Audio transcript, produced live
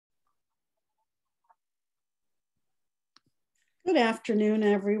Good afternoon,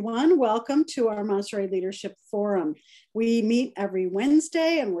 everyone. Welcome to our Montessori Leadership Forum. We meet every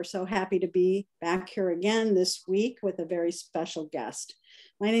Wednesday, and we're so happy to be back here again this week with a very special guest.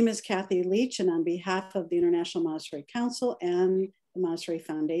 My name is Kathy Leach, and on behalf of the International Montessori Council and the Montessori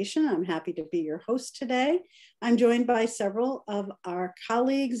Foundation, I'm happy to be your host today. I'm joined by several of our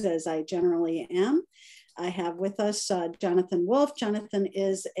colleagues, as I generally am. I have with us Jonathan Wolf. Jonathan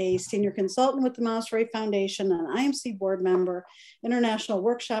is a senior consultant with the Montessori Foundation, an IMC board member, international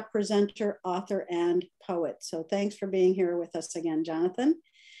workshop presenter, author, and poet. So thanks for being here with us again, Jonathan.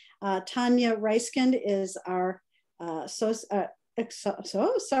 Tanya Reiskind is our, sorry,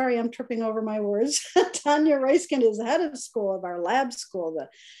 I'm tripping over my words. Tanya Reiskind is head of school of our lab school,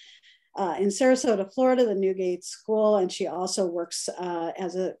 in Sarasota, Florida, the Newgate School, and she also works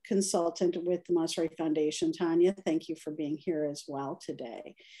as a consultant with the Montessori Foundation. Tanya, thank you for being here as well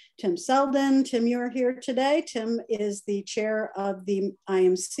today. Tim Selden. Tim, you're here today. Tim is the chair of the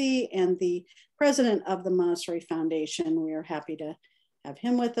IMC and the president of the Montessori Foundation. We are happy to have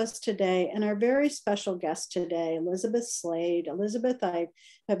him with us today. And our very special guest today, Elizabeth Slade. Elizabeth, I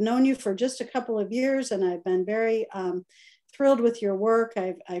have known you for just a couple of years, and I've been very thrilled with your work.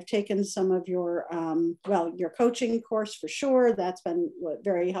 I've taken some of your, your coaching course for sure. That's been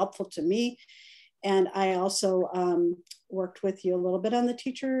very helpful to me. And I also worked with you a little bit on the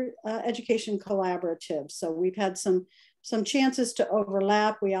Teacher Education Collaborative. So we've had some chances to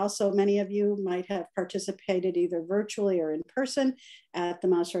overlap. We also, many of you might have participated either virtually or in person at the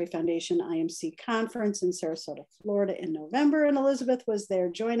Montessori Foundation IMC conference in Sarasota, Florida in November. And Elizabeth was there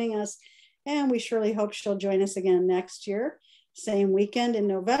joining us. And we surely hope she'll join us again next year, same weekend in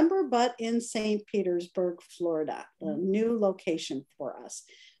November, but in St. Petersburg, Florida, a new location for us.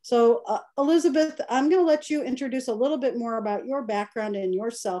 So Elizabeth, I'm going to let you introduce a little bit more about your background and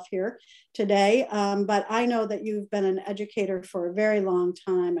yourself here today. But I know that you've been an educator for a very long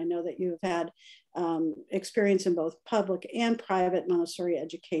time. I know that you've had experience in both public and private Montessori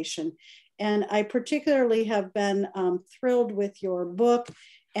education. And I particularly have been thrilled with your book,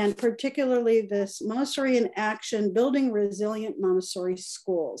 and particularly this Montessori in Action, Building Resilient Montessori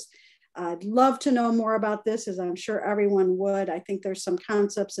Schools. I'd love to know more about this, as I'm sure everyone would. I think there's some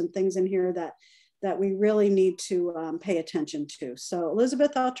concepts and things in here that we really need to pay attention to. So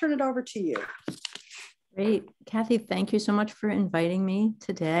Elizabeth, I'll turn it over to you. Great. Kathy, thank you so much for inviting me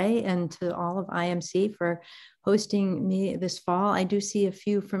today, and to all of IMC for hosting me this fall. I do see a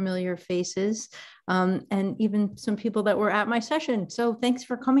few familiar faces and even some people that were at my session. So thanks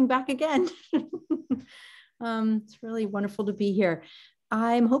for coming back again. It's really wonderful to be here.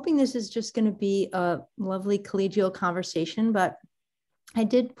 I'm hoping this is just going to be a lovely collegial conversation, but I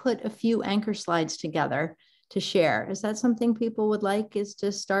did put a few anchor slides together to share. Is that something people would like, is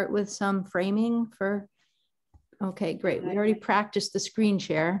to start with some framing for? Okay, great. We already practiced the screen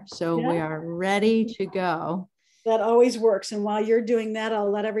share, so yeah, we are ready to go. That always works. And while you're doing that,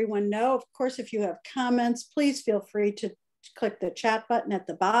 I'll let everyone know, of course, if you have comments, please feel free to click the chat button at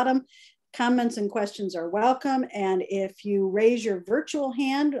the bottom. Comments and questions are welcome. And if you raise your virtual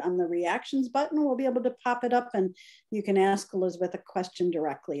hand on the reactions button, we'll be able to pop it up and you can ask Elizabeth a question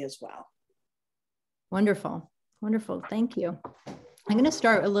directly as well. Wonderful. Wonderful. Thank you. I'm going to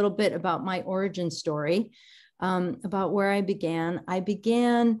start a little bit about my origin story. About where I began. I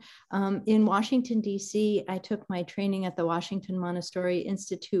began in Washington, D.C. I took my training at the Washington Montessori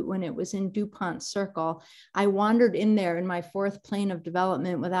Institute when it was in DuPont Circle. I wandered in there in my fourth plane of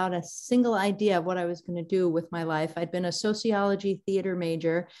development without a single idea of what I was going to do with my life. I'd been a sociology theater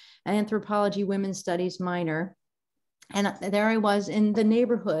major, an anthropology women's studies minor. And there I was in the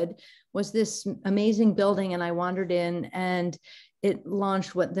neighborhood, was this amazing building, and I wandered in, and it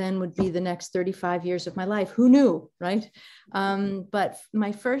launched what then would be the next 35 years of my life. Who knew, right? But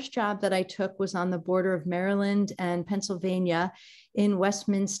my first job that I took was on the border of Maryland and Pennsylvania in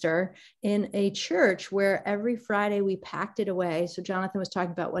Westminster, in a church where every Friday we packed it away. So Jonathan was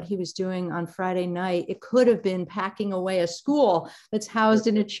talking about what he was doing on Friday night. It could have been packing away a school that's housed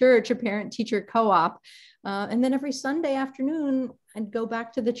in a church, a parent-teacher co-op. And then every Sunday afternoon, I'd go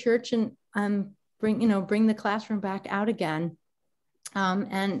back to the church and bring the classroom back out again.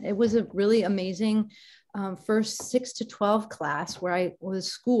 And it was a really amazing first 6 to 12 class where I was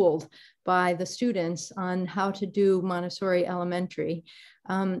schooled by the students on how to do Montessori elementary.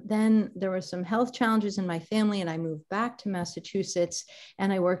 Then there were some health challenges in my family, and I moved back to Massachusetts,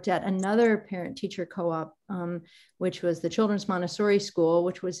 and I worked at another parent-teacher co-op, which was the Children's Montessori School,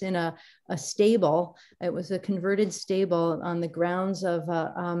 which was in a stable. It was a converted stable on the grounds of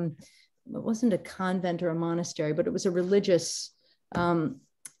it wasn't a convent or a monastery, but it was a religious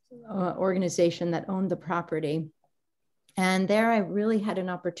organization that owned the property. And there I really had an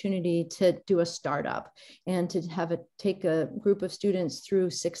opportunity to do a startup and to take a group of students through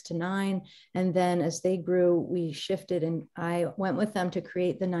 6 to 9. And then as they grew, we shifted and I went with them to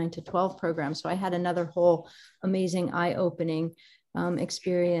create the 9 to 12 program. So I had another whole amazing eye-opening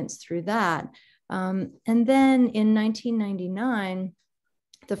experience through that. And then in 1999,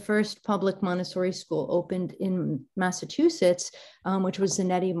 the first public Montessori school opened in Massachusetts, which was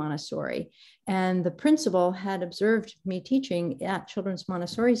Zanetti Montessori. And the principal had observed me teaching at Children's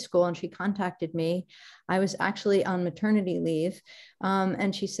Montessori School, and she contacted me. I was actually on maternity leave,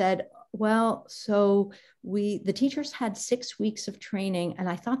 and she said, well, so the teachers had 6 weeks of training, and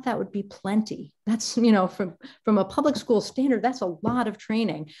I thought that would be plenty. That's, from a public school standard, that's a lot of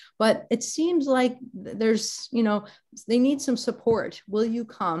training, but it seems like there's, they need some support. Will you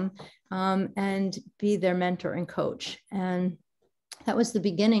come and be their mentor and coach? And that was the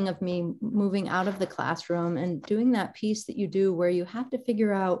beginning of me moving out of the classroom and doing that piece that you do where you have to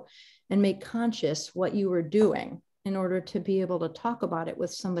figure out and make conscious what you were doing in order to be able to talk about it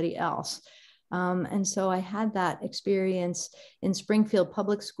with somebody else. And so I had that experience in Springfield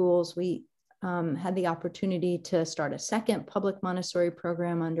Public Schools. We had the opportunity to start a second public Montessori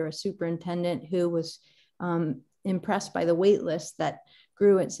program under a superintendent who was impressed by the wait list that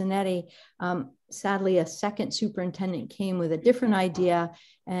grew at Zanetti. Sadly, a second superintendent came with a different idea.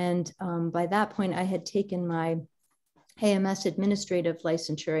 And by that point, I had taken my AMS administrative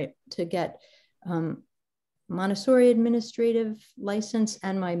licensure to get Montessori administrative license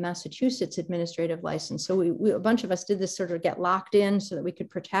and my Massachusetts administrative license. So a bunch of us did this sort of get locked in so that we could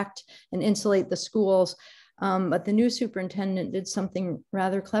protect and insulate the schools. But the new superintendent did something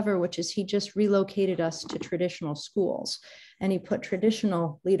rather clever, which is he just relocated us to traditional schools. And he put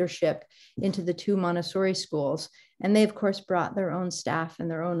traditional leadership into the 2 Montessori schools. And they, of course, brought their own staff and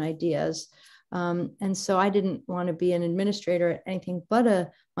their own ideas. And so I didn't want to be an administrator at anything but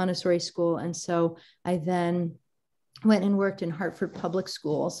a Montessori school. And so I then went and worked in Hartford Public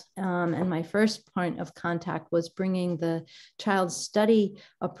Schools. And my first point of contact was bringing the child study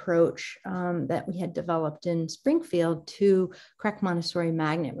approach that we had developed in Springfield to Crack Montessori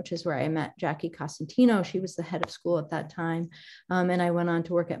Magnet, which is where I met Jackie Cosentino. She was the head of school at that time. And I went on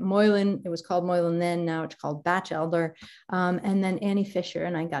to work at Moylan. It was called Moylan then, now it's called Batchelder. And then Annie Fisher,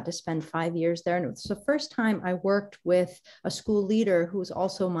 and I got to spend 5 years there. And it was the first time I worked with a school leader who was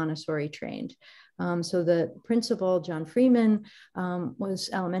also Montessori trained. So the principal, John Freeman, was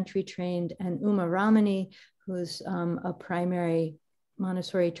elementary trained, and Uma Ramani, who's a primary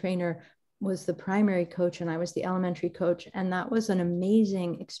Montessori trainer, was the primary coach, and I was the elementary coach. And that was an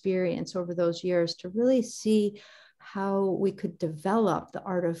amazing experience over those years to really see how we could develop the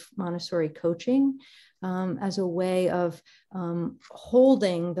art of Montessori coaching as a way of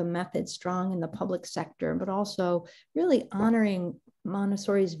holding the method strong in the public sector, but also really honoring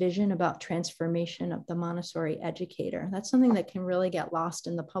Montessori's vision about transformation of the Montessori educator. That's something that can really get lost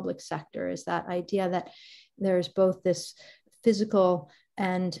in the public sector, is that idea that there's both this physical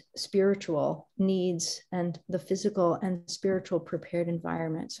and spiritual needs and the physical and spiritual prepared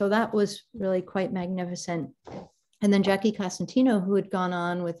environment. So that was really quite magnificent. And then Jackie Cosentino, who had gone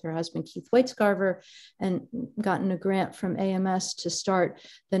on with her husband, Keith Whitescarver, and gotten a grant from AMS to start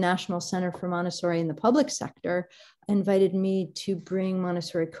the National Center for Montessori in the public sector, invited me to bring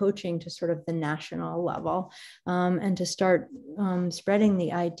Montessori coaching to sort of the national level and to start spreading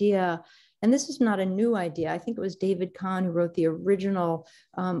the idea. And this is not a new idea. I think it was David Kahn who wrote the original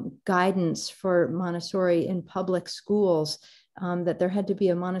guidance for Montessori in public schools. That there had to be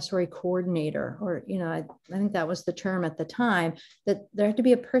a Montessori coordinator, or, I think that was the term at the time, that there had to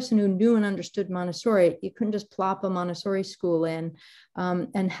be a person who knew and understood Montessori. You couldn't just plop a Montessori school in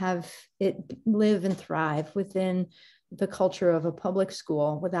and have it live and thrive within the culture of a public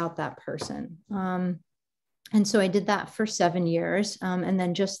school without that person. And so I did that for 7 years. And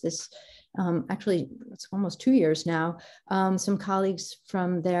then just this, actually, it's almost 2 years now, some colleagues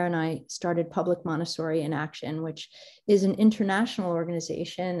from there and I started Public Montessori in Action, which is an international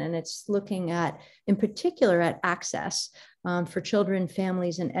organization. And it's looking at, in particular, at access for children,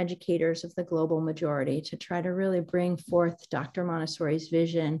 families, and educators of the global majority to try to really bring forth Dr. Montessori's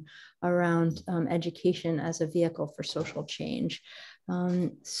vision around education as a vehicle for social change.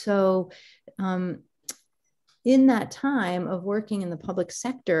 In that time of working in the public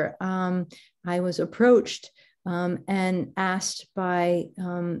sector, I was approached and asked by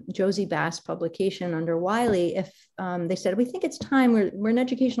Josie Bass publication under Wiley if they said, we think it's time, we're an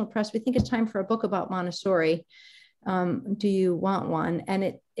educational press, we think it's time for a book about Montessori. Do you want one?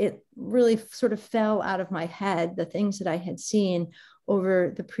 And it really sort of fell out of my head, the things that I had seen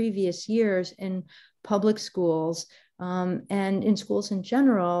over the previous years in public schools, and in schools in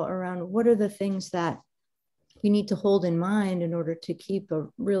general around what are the things that you need to hold in mind in order to keep a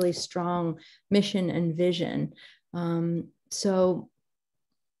really strong mission and vision. So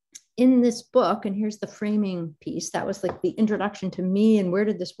in this book, and here's the framing piece, that was like the introduction to me and where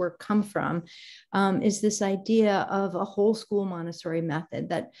did this work come from, is this idea of a whole school Montessori method,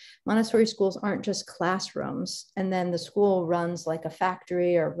 that Montessori schools aren't just classrooms and then the school runs like a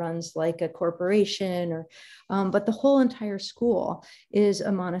factory or runs like a corporation, or but the whole entire school is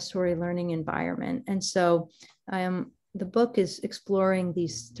a Montessori learning environment. And so the book is exploring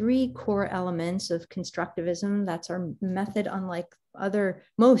these three core elements of constructivism. That's our method, unlike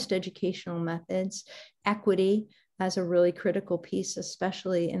most educational methods. Equity as a really critical piece,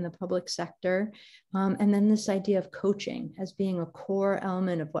 especially in the public sector. And then this idea of coaching as being a core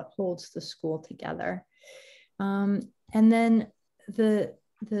element of what holds the school together. And then the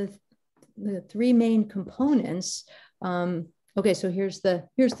three main components. Okay, so here's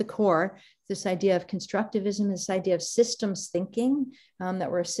the core. This idea of constructivism, this idea of systems thinking, that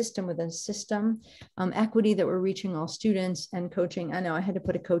we're a system within a system, equity, that we're reaching all students, and coaching. I know I had to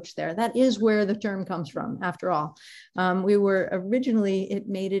put a coach there. That is where the term comes from, after all. We were originally, it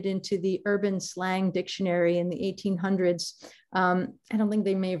made it into the urban slang dictionary in the 1800s. I don't think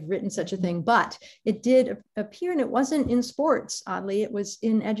they may have written such a thing, but it did appear, and it wasn't in sports, oddly, it was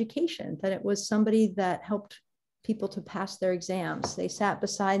in education, that it was somebody that helped people to pass their exams. They sat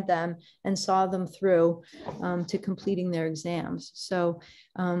beside them and saw them through to completing their exams. So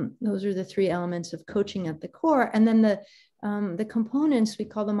those are the three elements of coaching at the core. And then the components we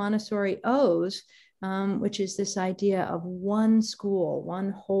call the Montessori O's, which is this idea of one school,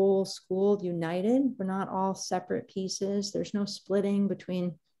 one whole school united. We're not all separate pieces. There's no splitting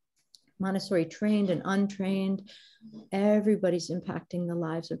between Montessori trained and untrained. Everybody's impacting the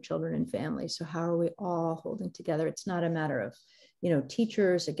lives of children and families. So how are we all holding together? It's not a matter of,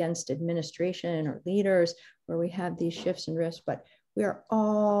 teachers against administration or leaders where we have these shifts and risks, but we are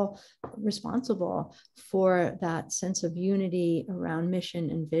all responsible for that sense of unity around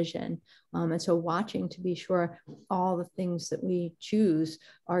mission and vision. And so watching to be sure all the things that we choose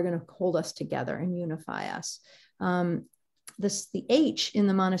are going to hold us together and unify us. The H in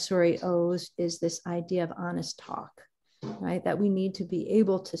the Montessori O's is this idea of honest talk, right? That we need to be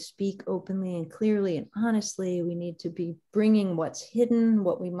able to speak openly and clearly and honestly. We need to be bringing what's hidden,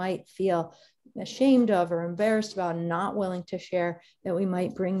 what we might feel ashamed of or embarrassed about and not willing to share, that we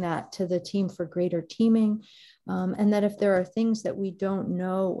might bring that to the team for greater teaming. And that if there are things that we don't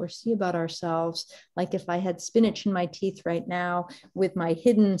know or see about ourselves, like if I had spinach in my teeth right now with my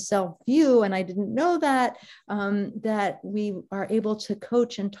hidden self view and I didn't know that, that we are able to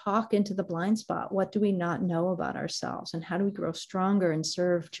coach and talk into the blind spot. What do we not know about ourselves? And how do we grow stronger and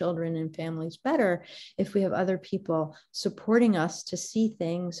serve children and families better if we have other people supporting us to see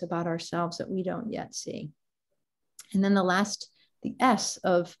things about ourselves that we don't yet see? And then the S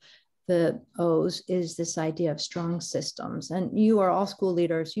of the O's is this idea of strong systems. And you are all school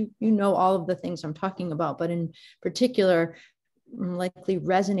leaders. You know all of the things I'm talking about, but in particular, likely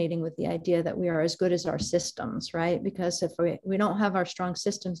resonating with the idea that we are as good as our systems, right? Because if we don't have our strong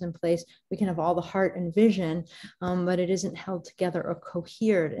systems in place, we can have all the heart and vision, but it isn't held together or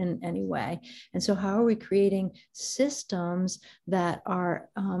cohered in any way. And so how are we creating systems that are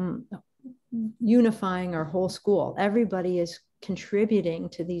unifying our whole school? Everybody is contributing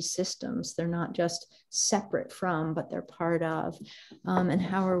to these systems. They're not just separate from, but they're part of. And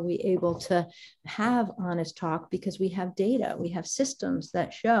how are we able to have honest talk? Because we have data, we have systems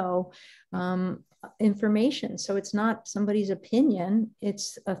that show information. So it's not somebody's opinion,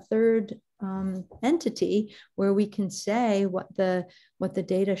 it's a third entity where we can say what the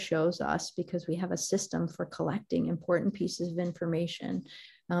data shows us, because we have a system for collecting important pieces of information.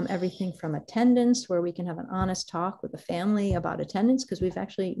 Everything from attendance, where we can have an honest talk with the family about attendance, because we've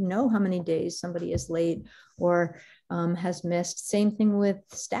actually know how many days somebody is late or has missed. Same thing with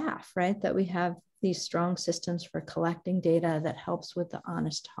staff, right? That we have these strong systems for collecting data that helps with the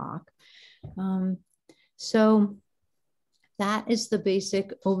honest talk. So that is the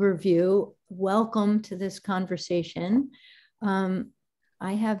basic overview. Welcome to this conversation.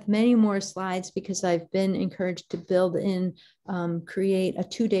 I have many more slides because I've been encouraged to build in, create a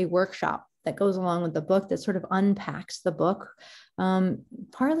 2-day workshop that goes along with the book that sort of unpacks the book,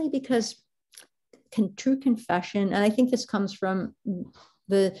 partly because true confession, and I think this comes from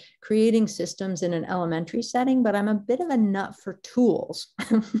the creating systems in an elementary setting, but I'm a bit of a nut for tools,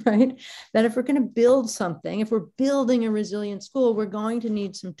 right? That if we're going to build something, if we're building a resilient school, we're going to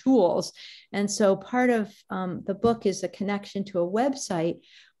need some tools. And so part of the book is a connection to a website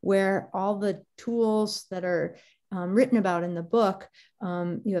where all the tools that are written about in the book,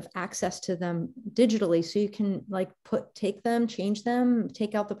 you have access to them digitally. So you can like take them, change them,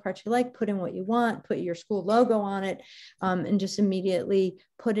 take out the parts you like, put in what you want, put your school logo on it, and just immediately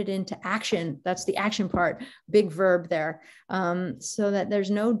put it into action. That's the action part, big verb there. So that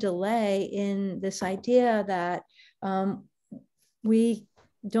there's no delay in this idea that we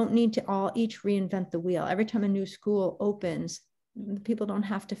don't need to each reinvent the wheel. Every time a new school opens, people don't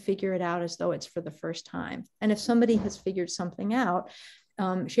have to figure it out as though it's for the first time. And if somebody has figured something out,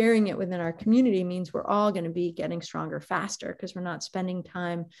 sharing it within our community means we're all going to be getting stronger faster, because we're not spending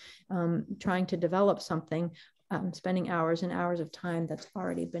time trying to develop something, spending hours and hours of time that's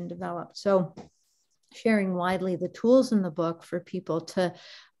already been developed. So sharing widely the tools in the book for people to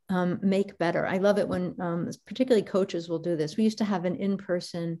make better. I love it when particularly coaches will do this. We used to have an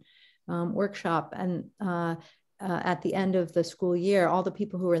in-person workshop, and at the end of the school year, all the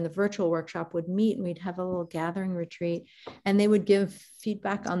people who were in the virtual workshop would meet, and we'd have a little gathering retreat, and they would give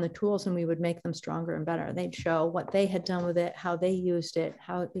feedback on the tools, and we would make them stronger and better. They'd show what they had done with it, how they used it,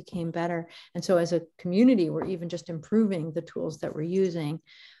 how it became better. And so as a community, we're even just improving the tools that we're using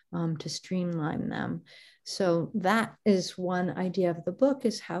to streamline them. So that is one idea of the book,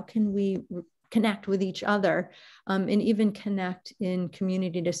 is how can we connect with each other, and even connect in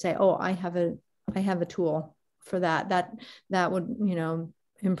community to say, oh, I have a tool for that would,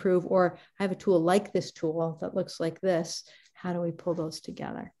 improve, or I have a tool like this tool that looks like this. How do we pull those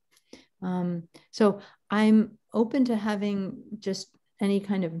together? So I'm open to having just any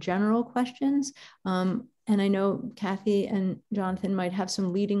kind of general questions. And I know Kathy and Jonathan might have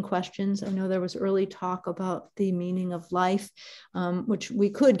some leading questions. I know there was early talk about the meaning of life, which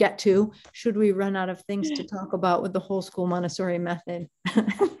we could get to, should we run out of things to talk about with the whole school Montessori method.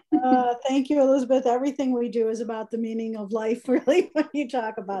 Thank you, Elizabeth. Everything we do is about the meaning of life, really, when you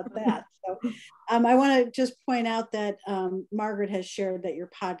talk about that. So I want to just point out that Margaret has shared that your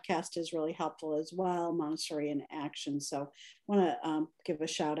podcast is really helpful as well, Montessori in Action. So I want to give a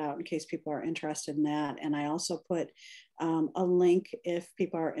shout out in case people are interested in that. And I also put a link if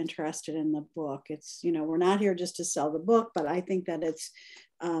people are interested in the book. It's, we're not here just to sell the book, but I think that it's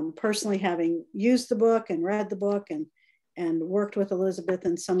personally, having used the book and read the book and worked with Elizabeth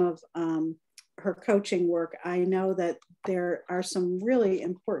in some of her coaching work, I know that there are some really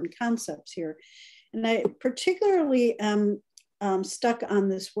important concepts here. And I particularly am stuck on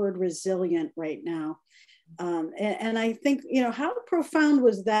this word resilient right now. And I think, how profound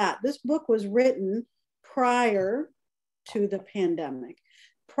was that? This book was written prior to the pandemic,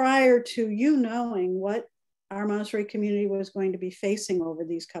 prior to you knowing what our Montessori community was going to be facing over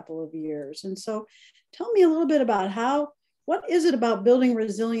these couple of years. And so tell me a little bit about what is it about building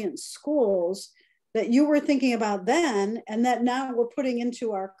resilient schools that you were thinking about then and that now we're putting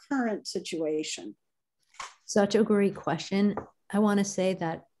into our current situation? Such a great question. I want to say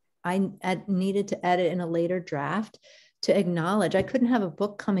that I needed to edit in a later draft to acknowledge I couldn't have a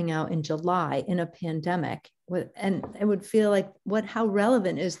book coming out in July in a pandemic. And it would feel like, how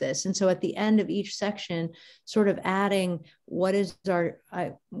relevant is this? And so at the end of each section, sort of adding what is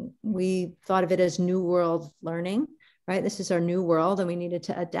we thought of it as new world learning, right? This is our new world, and we needed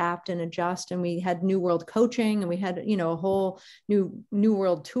to adapt and adjust. And we had new world coaching, and we had, a whole new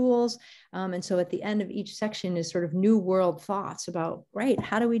world tools. And so at the end of each section is sort of new world thoughts about, right,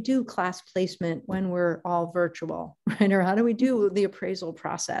 how do we do class placement when we're all virtual, right? Or how do we do the appraisal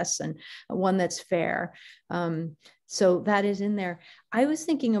process, and one that's fair? So that is in there. I was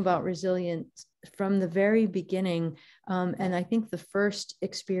thinking about resilience from the very beginning. And I think the first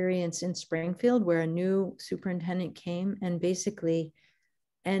experience in Springfield, where a new superintendent came and basically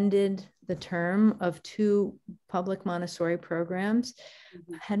ended the term of 2 public Montessori programs,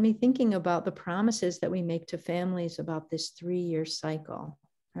 had me thinking about the promises that we make to families about this 3-year cycle,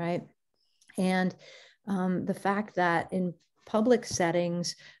 right? And the fact that in public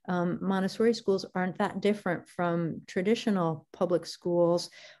settings, Montessori schools aren't that different from traditional public schools,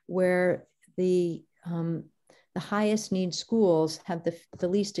 where the highest need schools have the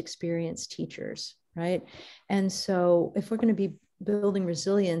least experienced teachers, right? And so if we're going to be building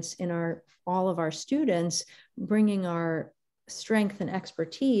resilience in all of our students, bringing our strength and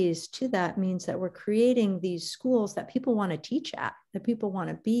expertise to that means that we're creating these schools that people want to teach at, that people want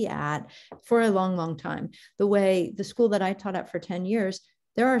to be at for a long, long time. The school that I taught at for 10 years,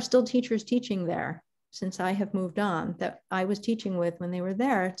 there are still teachers teaching there since I have moved on that I was teaching with when they were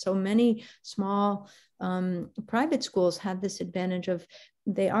there. So many small private schools have this advantage of,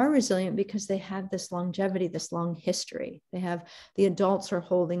 they are resilient because they have this longevity, this long history. The adults are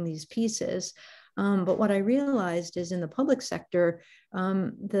holding these pieces. But what I realized is in the public sector,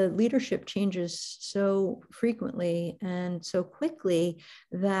 the leadership changes so frequently and so quickly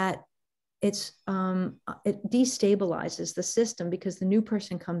that it destabilizes the system, because the new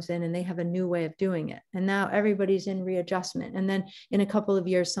person comes in and they have a new way of doing it. And now everybody's in readjustment. And then in a couple of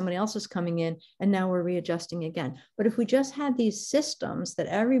years, somebody else is coming in and now we're readjusting again. But if we just had these systems that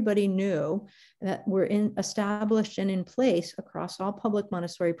everybody knew that were established and in place across all public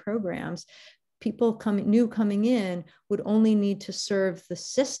Montessori programs, people coming in would only need to serve the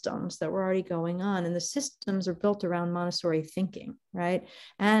systems that were already going on. And the systems are built around Montessori thinking, right?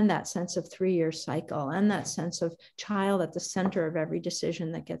 And that sense of 3-year cycle, and that sense of child at the center of every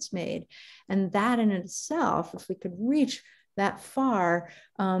decision that gets made. And that in itself, if we could reach that far,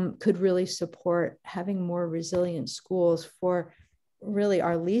 could really support having more resilient schools for really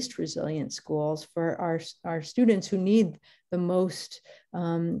our least resilient schools, for our students who need the most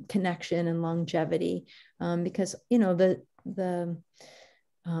connection and longevity, because the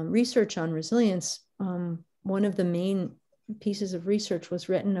research on resilience, one of the main pieces of research was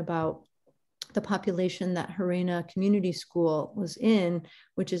written about the population that Harena Community School was in,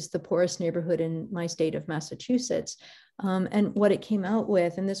 which is the poorest neighborhood in my state of Massachusetts. And what it came out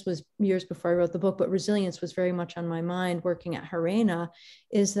with, and this was years before I wrote the book, but resilience was very much on my mind working at Harena,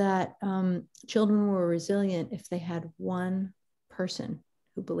 is that children were resilient if they had one person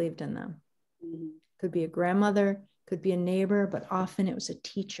who believed in them. Mm-hmm. Could be a grandmother, could be a neighbor, but often it was a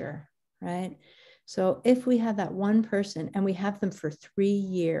teacher, right? So if we have that one person and we have them for 3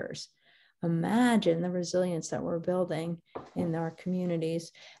 years, imagine the resilience that we're building in our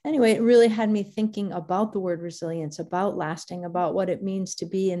communities. Anyway, it really had me thinking about the word resilience, about lasting, about what it means to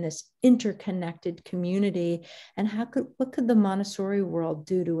be in this interconnected community, and what could the Montessori world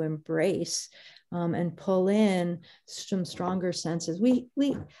do to embrace and pull in some stronger senses.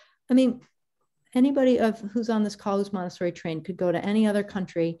 I mean, anybody who's on this call who's Montessori trained could go to any other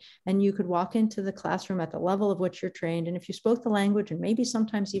country and you could walk into the classroom at the level of which you're trained. And if you spoke the language, and maybe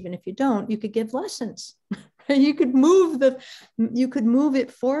sometimes even if you don't, you could give lessons. You could move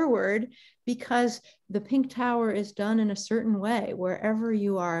it forward, because the pink tower is done in a certain way wherever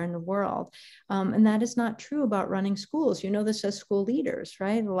you are in the world. And that is not true about running schools. You know this as school leaders,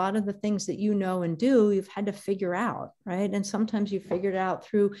 right? A lot of the things that you know and do, you've had to figure out, right? And sometimes you figured it out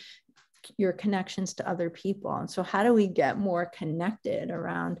through your connections to other people. And so how do we get more connected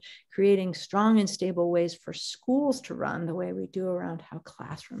around creating strong and stable ways for schools to run the way we do around how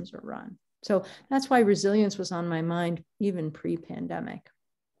classrooms are run? So that's why resilience was on my mind even pre-pandemic.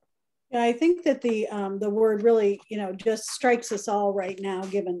 Yeah, I think that the word really, just strikes us all right now,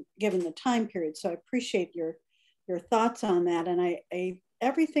 given the time period. So I appreciate your thoughts on that. And I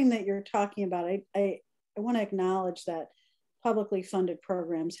everything that you're talking about, I want to acknowledge that publicly funded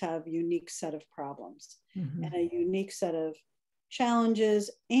programs have a unique set of problems, mm-hmm. and a unique set of challenges,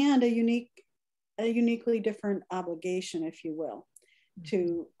 and a uniquely different obligation, if you will, mm-hmm.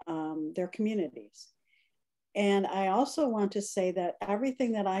 to their communities. And I also want to say that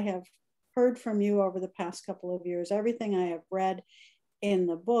everything that I have heard from you over the past couple of years, everything I have read in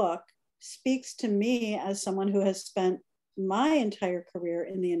the book, speaks to me as someone who has spent my entire career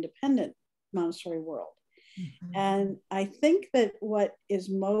in the independent Montessori world. Mm-hmm. And I think that what is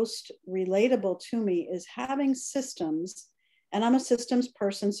most relatable to me is having systems, and I'm a systems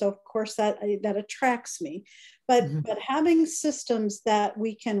person, so of course that attracts me, but mm-hmm. but having systems that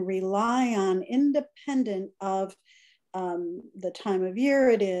we can rely on independent of the time of year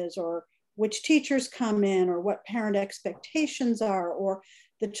it is, or which teachers come in, or what parent expectations are, or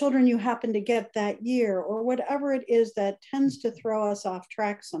the children you happen to get that year, or whatever it is that tends to throw us off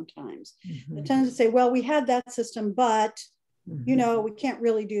track sometimes. Mm-hmm. It tends to say, well, we had that system, but mm-hmm. We can't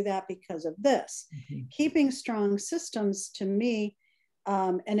really do that because of this. Mm-hmm. Keeping strong systems, to me,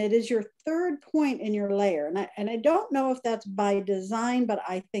 and it is your third point in your layer, and I don't know if that's by design, but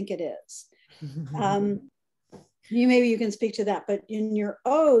I think it is. Maybe you can speak to that, but in your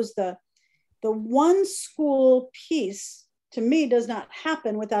O's, the one school piece, to me, does not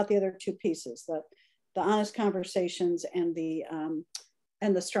happen without the other two pieces, the honest conversations and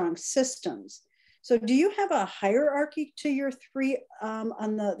the strong systems. So do you have a hierarchy to your three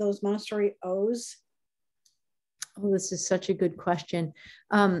on those Montessori O's? Oh, this is such a good question.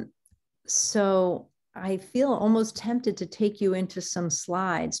 So I feel almost tempted to take you into some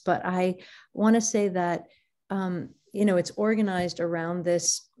slides, but I want to say that, it's organized around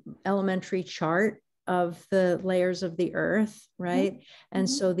this elementary chart of the layers of the earth, right? Mm-hmm. And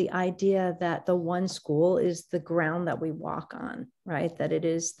so the idea that the one school is the ground that we walk on, right? That it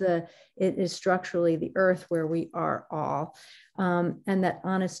is structurally the earth where we are all. And that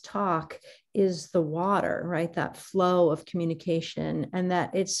honest talk is the water, right? That flow of communication, and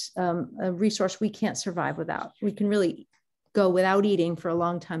that it's a resource we can't survive without. We can really go without eating for a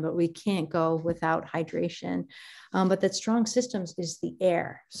long time, but we can't go without hydration. But that strong systems is the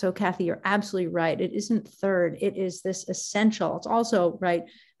air. So Kathy, you're absolutely right. It isn't third. It is this essential. It's also, right,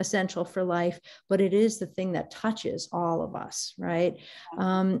 essential for life, but it is the thing that touches all of us, right?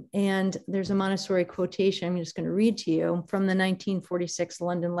 And there's a Montessori quotation I'm just going to read to you from the 1946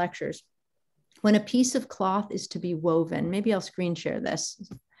 London Lectures. When a piece of cloth is to be woven, maybe I'll screen share this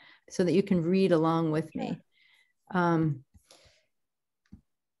so that you can read along with me.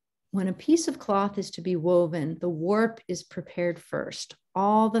 When a piece of cloth is to be woven, the warp is prepared first.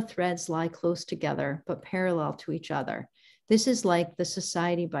 All the threads lie close together, but parallel to each other. This is like the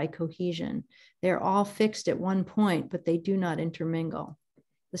society by cohesion. They're all fixed at one point, but they do not intermingle.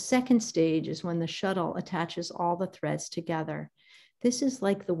 The second stage is when the shuttle attaches all the threads together. This is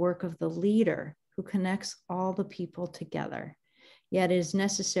like the work of the leader who connects all the people together. Yet it is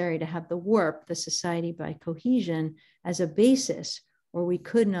necessary to have the warp, the society by cohesion, as a basis, or we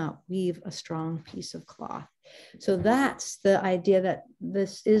could not weave a strong piece of cloth. So that's the idea, that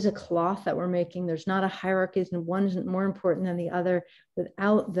this is a cloth that we're making. There's not a hierarchy, and one isn't more important than the other.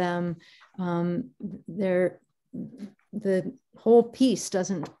 Without them, the whole piece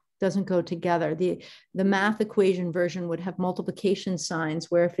doesn't go together. The math equation version would have multiplication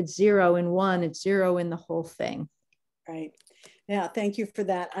signs, where if it's 0 in one, it's 0 in the whole thing. Right. Yeah, thank you for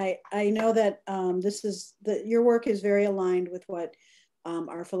that. I know that your work is very aligned with what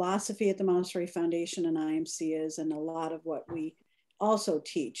our philosophy at the Montessori Foundation and IMC is, and a lot of what we also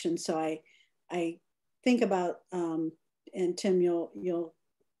teach. And so I think about, and Tim, you'll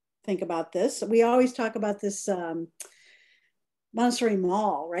think about this. We always talk about this Montessori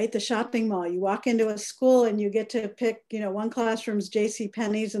mall, right? The shopping mall. You walk into a school and you get to pick, one classroom's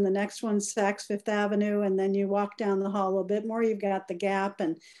JCPenney's and the next one's Saks Fifth Avenue. And then you walk down the hall a little bit more, you've got the Gap,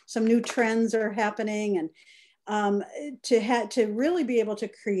 and some new trends are happening. And to really be able to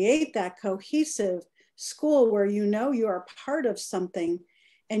create that cohesive school where you are part of something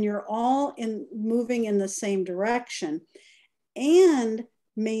and you're all moving in the same direction, and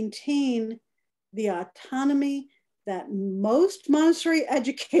maintain the autonomy that most Montessori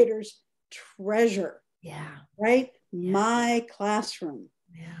educators treasure. Yeah. Right? Yeah. My classroom.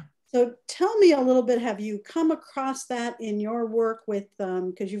 Yeah. So tell me a little bit, have you come across that in your work with,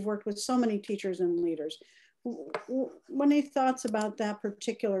 because you've worked with so many teachers and leaders? Any thoughts about that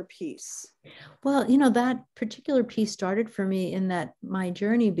particular piece? Well, that particular piece started for me in that my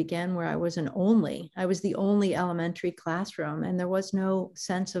journey began where I was the only elementary classroom, and there was no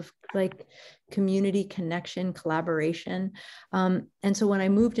sense of like community connection, collaboration. And so when I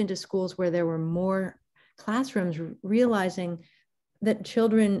moved into schools where there were more classrooms, realizing that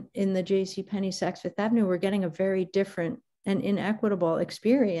children in the JCPenney, Saks Fifth Avenue were getting a very different and inequitable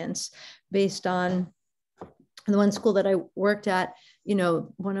experience based on the one school that I worked at.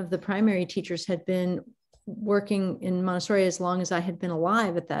 One of the primary teachers had been working in Montessori as long as I had been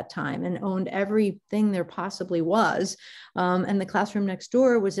alive at that time, and owned everything there possibly was. And the classroom next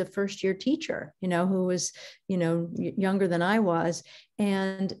door was a first-year teacher, who was, younger than I was.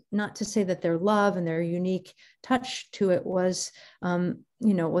 And not to say that their love and their unique touch to it was,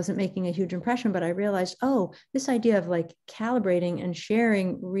 wasn't making a huge impression, but I realized, this idea of like calibrating and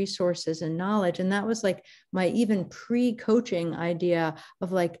sharing resources and knowledge. And that was like my even pre-coaching idea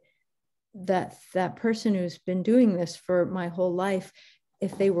of like, that person who's been doing this for my whole life,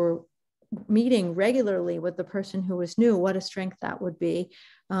 if they were meeting regularly with the person who was new, what a strength that would be.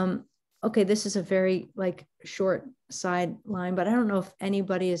 Okay, this is a very like short sideline, but I don't know if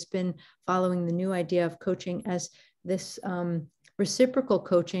anybody has been following the new idea of coaching as this reciprocal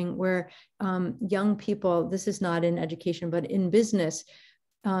coaching, where young people, this is not in education, but in business,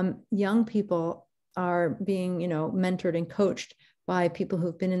 young people are being, mentored and coached by people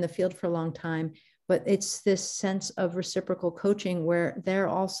who've been in the field for a long time. But it's this sense of reciprocal coaching where they're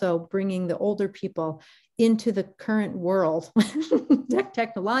also bringing the older people into the current world,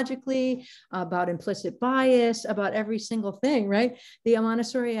 technologically, about implicit bias, about every single thing, right? The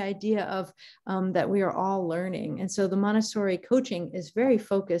Montessori idea of that we are all learning. And so the Montessori coaching is very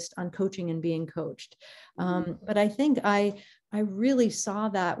focused on coaching and being coached. But I think I really saw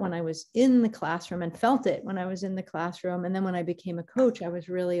that when I was in the classroom, and felt it when I was in the classroom. And then when I became a coach, I was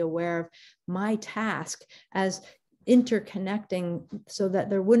really aware of my task as interconnecting so that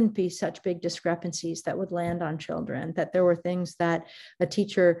there wouldn't be such big discrepancies that would land on children, that there were things that a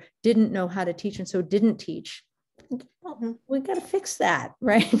teacher didn't know how to teach and so didn't teach. Well, we got to fix that,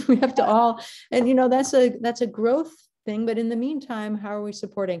 right? We have to all, and that's a growth thing, but in the meantime, how are we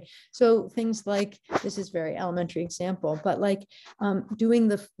supporting? So things like, this is very elementary example, but like doing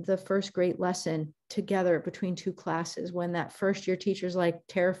the first grade lesson together between two classes when that first year teacher's like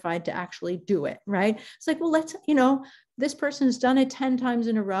terrified to actually do it, right? It's like, well, let's, this person's done it 10 times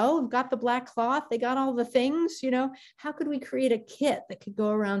in a row, got the black cloth, they got all the things, how could we create a kit that could go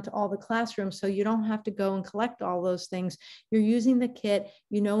around to all the classrooms so you don't have to go and collect all those things? You're using the kit,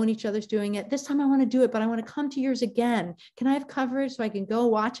 when each other's doing it. This time I want to do it, but I want to come to yours again. Can I have coverage so I can go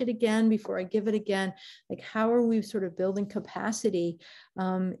watch it again before I give it again? Like, how are we sort of building capacity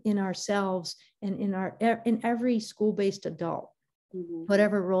in ourselves and in every school-based adult,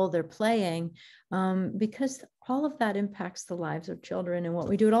 whatever role they're playing, because all of that impacts the lives of children and what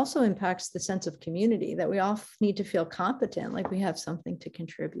we do. It also impacts the sense of community, that we all need to feel competent, like we have something to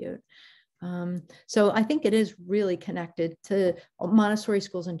contribute. So I think it is really connected to Montessori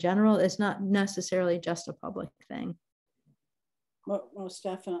schools in general. It's not necessarily just a public thing. Most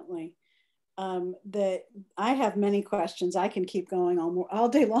definitely. I have many questions. I can keep going all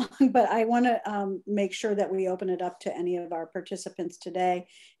day long, but I want to make sure that we open it up to any of our participants today.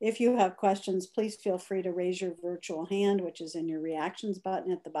 If you have questions, please feel free to raise your virtual hand, which is in your reactions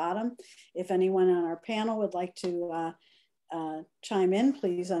button at the bottom. If anyone on our panel would like to chime in,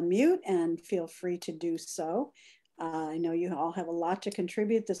 please unmute and feel free to do so. I know you all have a lot to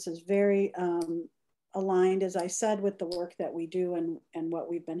contribute. This is very aligned, as I said, with the work that we do and what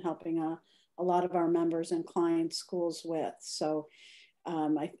we've been helping a lot of our members and client schools with. So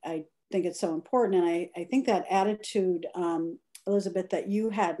I think it's so important. And I think that attitude, Elizabeth, that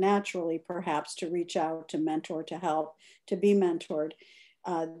you had naturally perhaps to reach out, to mentor, to help, to be mentored,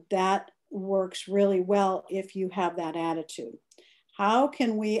 that works really well if you have that attitude. How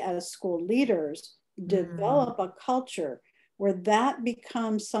can we as school leaders develop a culture where that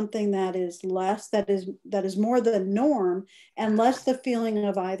becomes something that is less, that is more the norm and less the feeling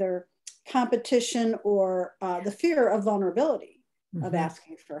of either competition or the fear of vulnerability of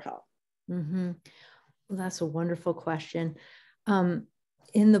asking for help? Well, that's a wonderful question.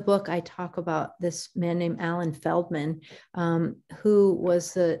 In the book, I talk about this man named Alan Feldman, who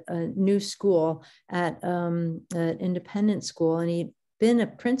was a new school at an independent school, and he'd been a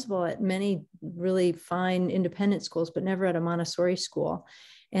principal at many really fine independent schools, but never at a Montessori school.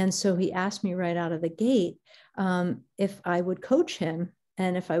 And so he asked me right out of the gate if I would coach him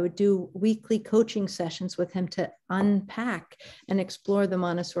and if I would do weekly coaching sessions with him to unpack and explore the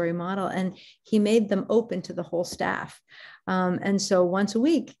Montessori model. And he made them open to the whole staff. And so once a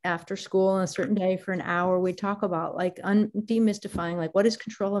week after school on a certain day for an hour, we talk about like demystifying, like, what is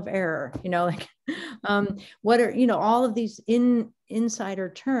control of error? What are, all of these insider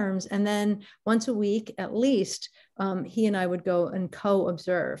terms. And then once a week, at least, he and I would go and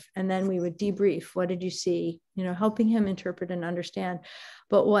co-observe, and then we would debrief. What did you see? Helping him interpret and understand.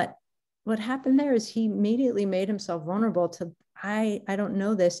 But what happened there is he immediately made himself vulnerable to, I don't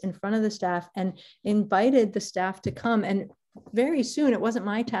know this, in front of the staff, and invited the staff to come. And very soon, it wasn't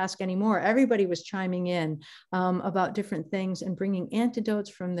my task anymore. Everybody was chiming in about different things and bringing anecdotes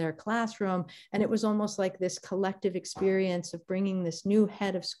from their classroom. And it was almost like this collective experience of bringing this new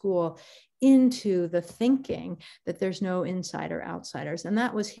head of school into the thinking that there's no insider outsiders. And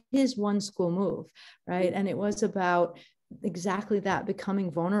that was his one school move, right? And it was about exactly that, becoming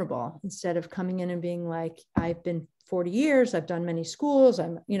vulnerable instead of coming in and being like, I've been 40 years, I've done many schools,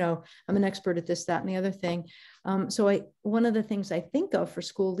 I'm an expert at this, that, and the other thing. So one of the things I think of for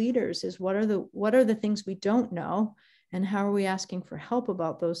school leaders is what are the things we don't know, and how are we asking for help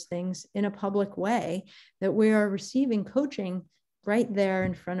about those things in a public way, that we are receiving coaching right there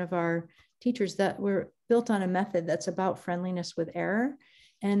in front of our teachers, that we're built on a method that's about friendliness with error.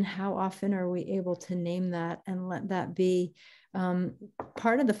 And how often are we able to name that and let that be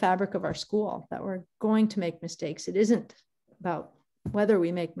part of the fabric of our school, that we're going to make mistakes. It isn't about whether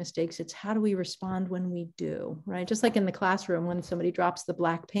we make mistakes, it's how do we respond when we do, right? Just like in the classroom, when somebody drops the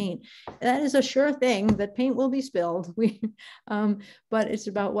black paint, that is a sure thing that paint will be spilled. But it's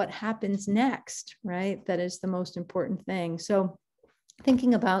about what happens next, right? That is the most important thing. So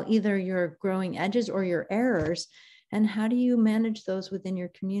thinking about either your growing edges or your errors, and how do you manage those within your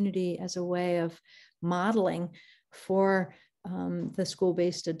community as a way of modeling for the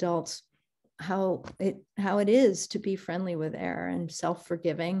school-based adults how it is to be friendly with error and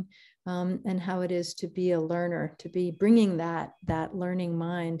self-forgiving, and how it is to be a learner, to be bringing that learning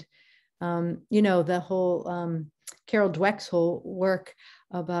mind You know, the whole Carol Dweck's whole work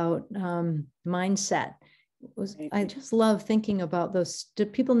about mindset. I just love thinking about those. Do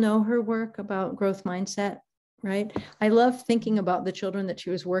people know her work about growth mindset? Right. I love thinking about the children that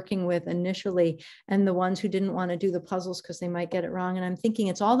she was working with initially and the ones who didn't want to do the puzzles because they might get it wrong. And I'm thinking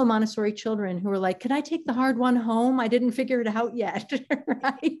it's all the Montessori children who are like, can I take the hard one home? I didn't figure it out yet.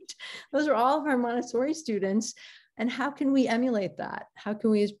 Right. Those are all of our Montessori students. And how can we emulate that? How can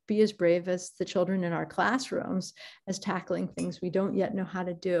we be as brave as the children in our classrooms as tackling things we don't yet know how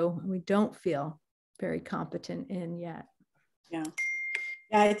to do and we don't feel very competent in yet? Yeah.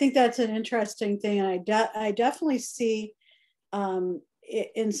 Yeah, I think that's an interesting thing. And I definitely see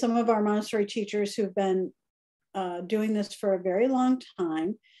in some of our Montessori teachers who've been doing this for a very long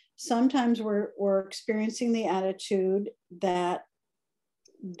time, sometimes we're experiencing the attitude that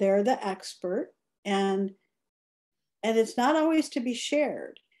they're the expert and it's not always to be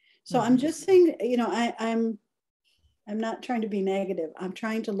shared. So I'm just saying, you know, I'm not trying to be negative. I'm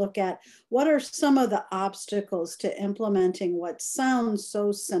trying to look at what are some of the obstacles to implementing what sounds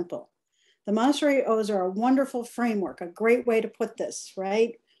so simple. The Montessori O's are a wonderful framework, a great way to put this,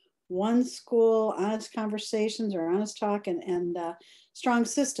 right? One school, honest conversations or honest talk and strong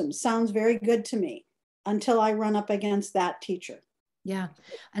systems sounds very good to me until I run up against that teacher. Yeah.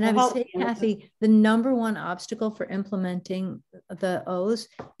 And I would say, Kathy, the number one obstacle for implementing the O's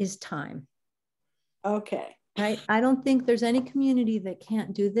is time. Okay. Right. I don't think there's any community that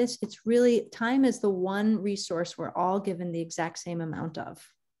can't do this. It's really, time is the one resource we're all given the exact same amount of.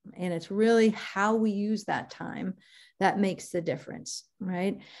 And it's really how we use that time that makes the difference.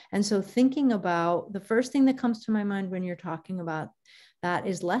 Right. And so thinking about the first thing that comes to my mind when you're talking about that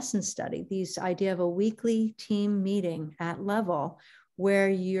is lesson study, this idea of a weekly team meeting at level where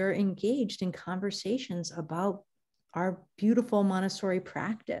you're engaged in conversations about our beautiful Montessori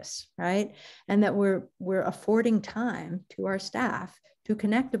practice, right? And that we're affording time to our staff to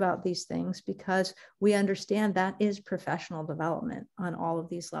connect about these things because we understand that is professional development on all of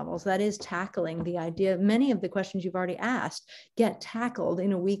these levels. That is tackling the idea. Many of the questions you've already asked get tackled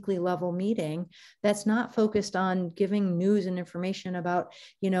in a weekly level meeting that's not focused on giving news and information about,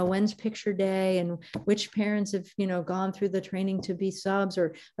 you know, when's picture day and which parents have, you know, gone through the training to be subs,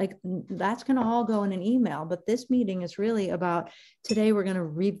 or like that's going to all go in an email. But this meeting is really about, today we're going to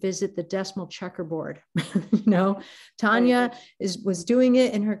revisit the decimal checkerboard. You know, Tanya was doing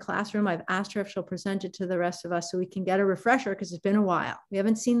it in her classroom. I've asked her if she'll present it to the rest of us so we can get a refresher because it's been a while. We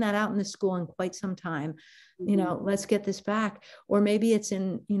haven't seen that out in the school in quite some time. You know, let's get this back. Or maybe it's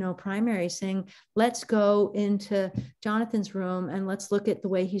in, you know, primary saying, let's go into Jonathan's room and let's look at the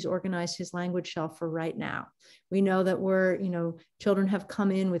way he's organized his language shelf for right now. We know that you know, children have come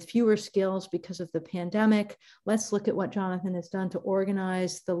in with fewer skills because of the pandemic. Let's look at what Jonathan has done to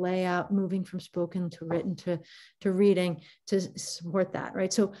organize the layout, moving from spoken to written to reading to support that,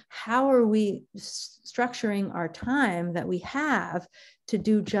 right? So how are we structuring our time that we have to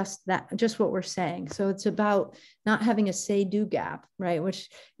do just that, just what we're saying? So it's about not having a say-do gap, right? Which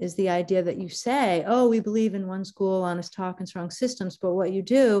is the idea that you say, oh, we believe in one school, honest talk, and strong systems. But what you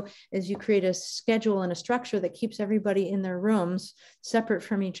do is you create a schedule and a structure that keeps everybody in their rooms separate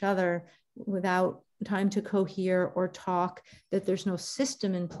from each other without time to cohere or talk, that there's no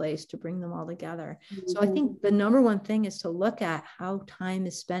system in place to bring them all together. So I think the number one thing is to look at how time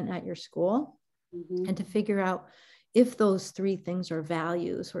is spent at your school and to figure out if those three things are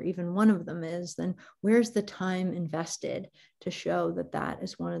values, or even one of them is, then where's the time invested to show that that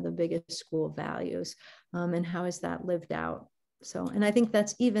is one of the biggest school values, and how is that lived out? So, and I think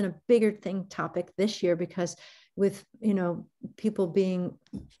that's even a bigger topic this year, because with, you know, people being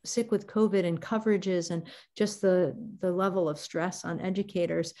sick with COVID and coverages and just the level of stress on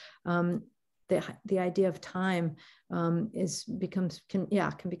educators, the idea of time can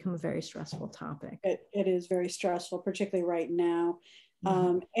become a very stressful topic. It is very stressful, particularly right now.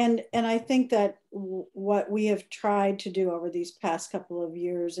 And I think that what we have tried to do over these past couple of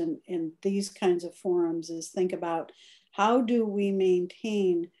years in these kinds of forums is think about how do we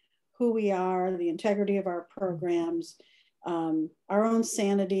maintain who we are, the integrity of our programs, our own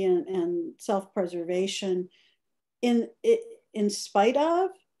sanity and self-preservation in spite of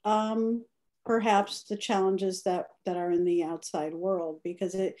perhaps the challenges that are in the outside world,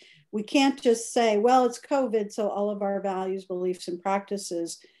 because we can't just say, well, it's COVID, so all of our values, beliefs, and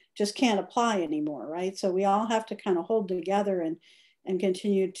practices just can't apply anymore, right? So we all have to kind of hold together and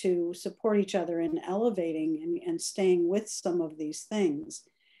continue to support each other in elevating and staying with some of these things.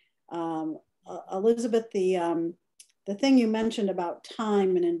 Elizabeth, the thing you mentioned about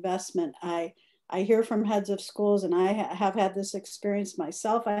time and investment, I I hear from heads of schools, and I have had this experience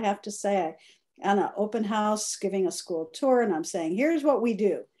myself, I have to say, on an open house, giving a school tour, and I'm saying, here's what we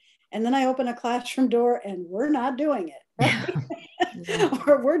do. And then I open a classroom door and we're not doing it, right? Yeah.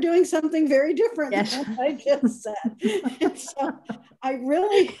 Or we're doing something very different than I just said. And so I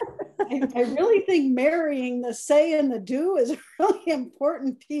really think marrying the say and the do is a really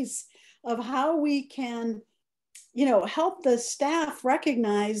important piece of how we can, help the staff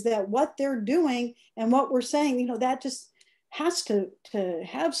recognize that what they're doing and what we're saying, that just has to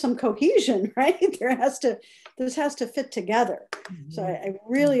have some cohesion, right? This has to fit together. Mm-hmm. So I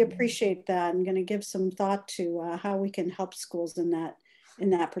really appreciate that. I'm going to give some thought to how we can help schools in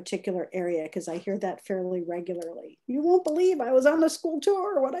that particular area, because I hear that fairly regularly. You won't believe I was on a school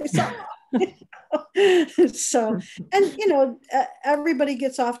tour, what I saw. So, and everybody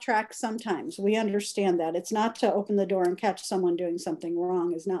gets off track sometimes. We understand that. It's not to open the door and catch someone doing something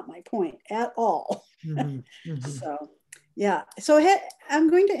wrong is not my point at all. Mm-hmm. Mm-hmm. So yeah, so I'm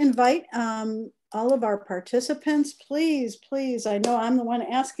going to invite all of our participants, please, I know I'm the one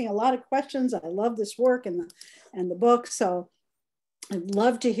asking a lot of questions. I love this work and the book, so I'd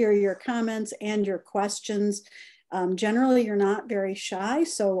love to hear your comments and your questions. Generally, you're not very shy,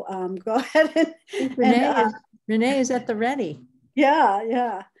 so go ahead Renee is at the ready.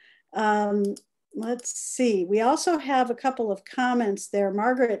 Yeah. Let's see. We also have a couple of comments there.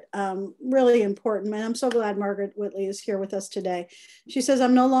 Margaret, really important, and I'm so glad Margaret Whitley is here with us today. She says,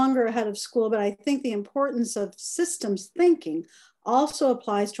 I'm no longer a head of school, but I think the importance of systems thinking also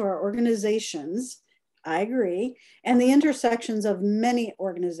applies to our organizations. I agree. And the intersections of many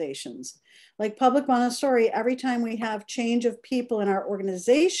organizations. Like Public Montessori, every time we have change of people in our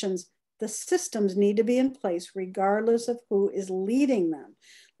organizations, the systems need to be in place regardless of who is leading them.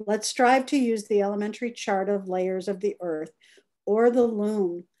 Let's strive to use the elementary chart of layers of the earth or the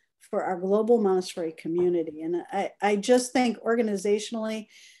loom for our global Montessori community. And I just think organizationally,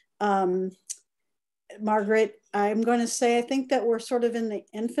 Margaret, I'm going to say, I think that we're sort of in the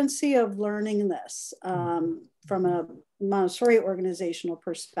infancy of learning this from a Montessori organizational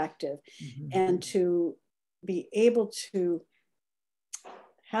perspective, and to be able to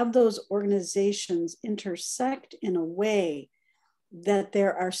have those organizations intersect in a way that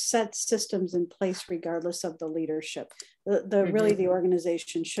there are set systems in place regardless of the leadership. Really the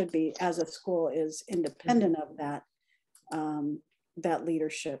organization should be, as a school, is independent of that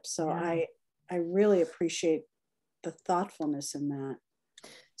leadership. So yeah. I really appreciate the thoughtfulness in that.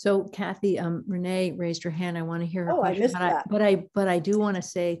 So Kathy, Renee raised her hand. I want to hear her question. I missed that. But I do want to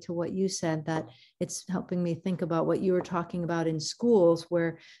say to what you said, that it's helping me think about what you were talking about in schools,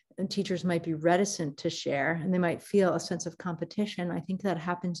 where teachers might be reticent to share and they might feel a sense of competition. I think that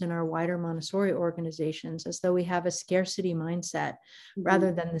happens in our wider Montessori organizations, as though we have a scarcity mindset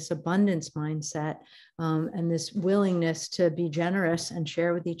rather than this abundance mindset, and this willingness to be generous and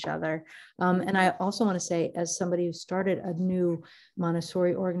share with each other. And I also want to say, as somebody who started a new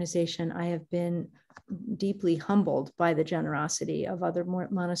Montessori organization, I have been deeply humbled by the generosity of other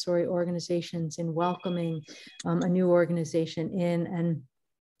Montessori organizations in welcoming a new organization in. And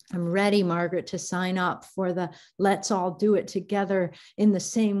I'm ready, Margaret, to sign up for the let's all do it together in the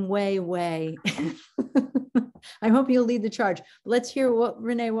same way. I hope you'll lead the charge. Let's hear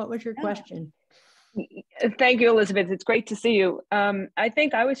Renee, what was your question? Thank you, Elizabeth. It's great to see you. I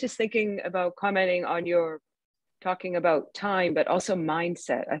think I was just thinking about commenting on your talking about time, but also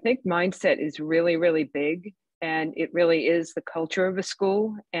mindset. I think mindset is really, really big, and it really is the culture of a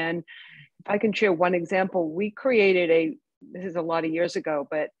school. And if I can share one example, we created this is a lot of years ago,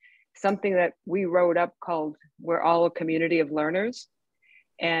 but something that we wrote up called We're All a Community of Learners.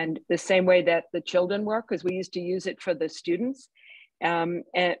 And the same way that the children work, because we used to use it for the students. And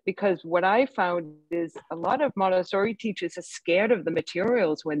because what I found is a lot of Montessori teachers are scared of the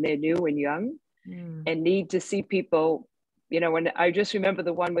materials when they're new and young, and need to see people, and I just remember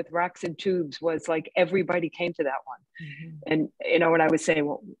the one with racks and tubes was like, everybody came to that one. And, when I would say,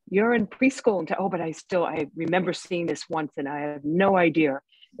 well, you're in preschool, but I remember seeing this once and I have no idea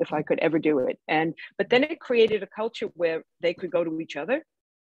if I could ever do it. But then it created a culture where they could go to each other,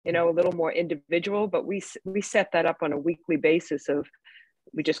 a little more individual, but we set that up on a weekly basis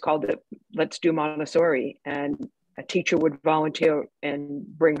we just called it Let's Do Montessori, and a teacher would volunteer and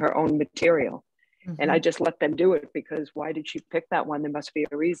bring her own material. And I just let them do it, because why did she pick that one? There must be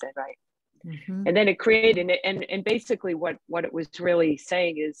a reason, right? And then it created, and basically what it was really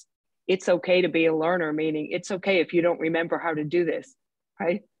saying is, it's okay to be a learner, meaning it's okay if you don't remember how to do this,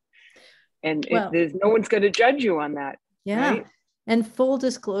 right? And there's no one's going to judge you on that. Yeah. Right? And full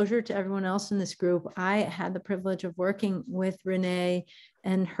disclosure to everyone else in this group, I had the privilege of working with Renee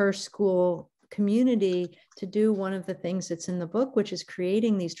and her school community to do one of the things that's in the book, which is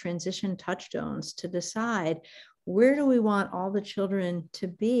creating these transition touchstones to decide, where do we want all the children to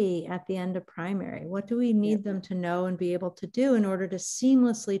be at the end of primary? What do we need them to know and be able to do in order to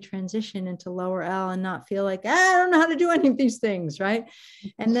seamlessly transition into lower L and not feel like, I don't know how to do any of these things, right?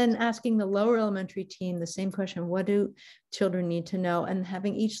 And then asking the lower elementary team the same question, what do children need to know? And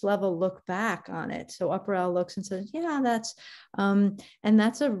having each level look back on it. So upper L looks and says, yeah, that's, and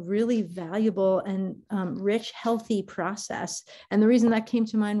that's a really valuable and rich, healthy process. And the reason that came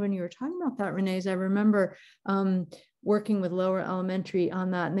to mind when you were talking about that, Renee, is I remember working with lower elementary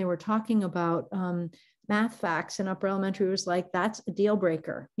on that, and they were talking about math facts, and upper elementary was like, that's a deal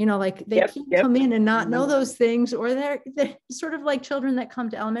breaker. You know, like they can't come in and not know those things, or they're sort of like children that come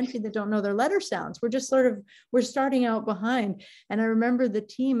to elementary that don't know their letter sounds. We're starting out behind. And I remember the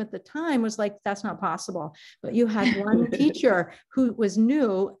team at the time was like, that's not possible. But you had one teacher who was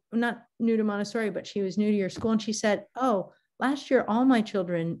not new to Montessori, but she was new to your school. And she said, oh, last year, all my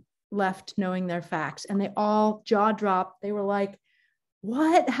children left knowing their facts, and they all jaw dropped. They were like,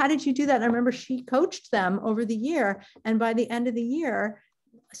 what? How did you do that? And I remember she coached them over the year. And by the end of the year,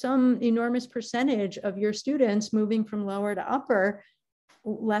 some enormous percentage of your students moving from lower to upper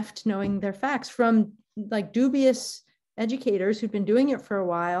left knowing their facts, from like dubious educators who'd been doing it for a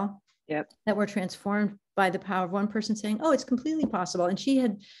while, that were transformed by the power of one person saying, oh, it's completely possible. And she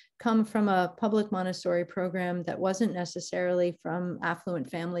had come from a public Montessori program that wasn't necessarily from affluent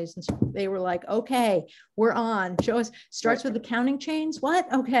families. And so they were like, okay, we're on. Show us, starts with the counting chains. What?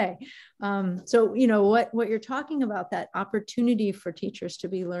 Okay. So, you know, what you're talking about, that opportunity for teachers to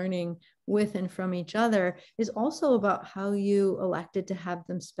be learning with and from each other, is also about how you elected to have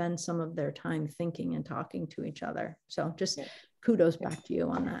them spend some of their time thinking and talking to each other. So just kudos back to you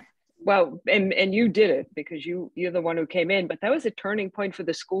on that. Well, and you did it because you're the one who came in, but that was a turning point for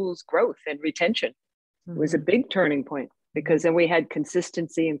the school's growth and retention. It was a big turning point, because then we had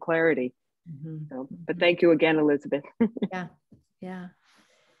consistency and clarity. So, but thank you again, Elizabeth. Yeah.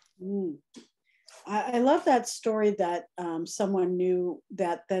 I love that story that someone knew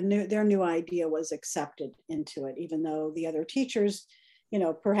that their new idea was accepted into it, even though the other teachers, you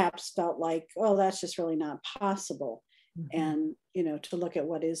know, perhaps felt like, oh, that's just really not possible. And, you know, to look at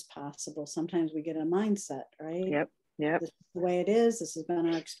what is possible. Sometimes we get a mindset, right? Yep. This is the way it is. This has been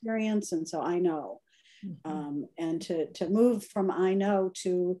our experience. And so I know. And to move from I know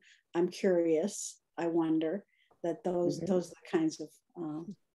to I'm curious, I wonder, that those are the kinds of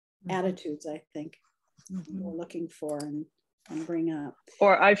attitudes I think we're looking for and bring up.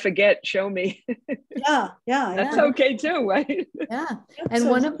 Or I forget, show me. That's okay too, right? And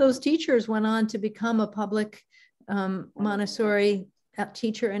one of those teachers went on to become a public Montessori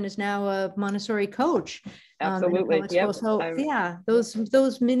teacher and is now a Montessori coach. Absolutely. So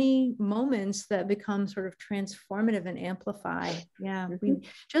those mini moments that become sort of transformative and amplify. We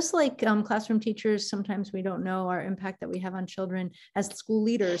just like classroom teachers, sometimes we don't know our impact that we have on children. As school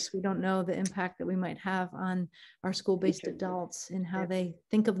leaders, we don't know the impact that we might have on our school-based adults in how they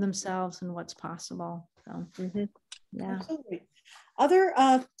think of themselves and what's possible. So absolutely. Other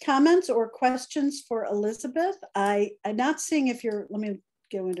comments or questions for Elizabeth? I'm not seeing if you're, let me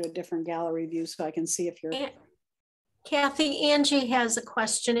go into a different gallery view so I can see if you're. Kathy, Angie has a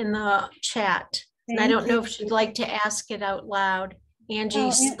question in the chat. And I don't know if she'd like to ask it out loud.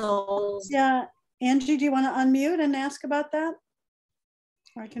 Angie Souls. Yeah, Angie, do you want to unmute and ask about that?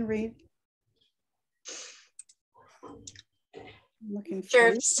 Or I can read. I'm looking for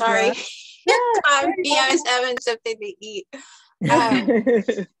sure, sorry. I was having something to eat.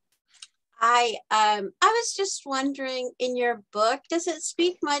 I was just wondering, in your book, does it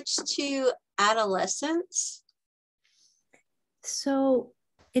speak much to adolescence? So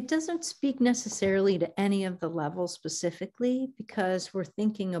it doesn't speak necessarily to any of the levels specifically, because we're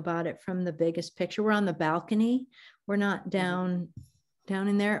thinking about it from the biggest picture. We're on the balcony. We're not down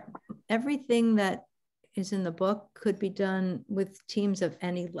in there. Everything that is in the book could be done with teams of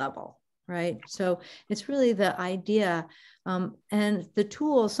any level. Right. So it's really the idea and the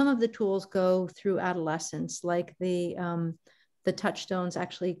tools. Some of the tools go through adolescence, like the touchstones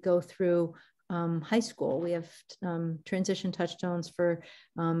actually go through high school. We have transition touchstones for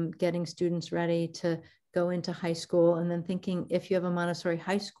getting students ready to go into high school, and then thinking, if you have a Montessori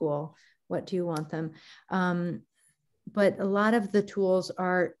high school, what do you want them? But a lot of the tools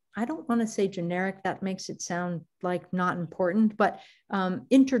are, I don't want to say generic, that makes it sound like not important, but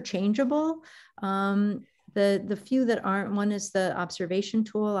interchangeable. The few that aren't, one is the observation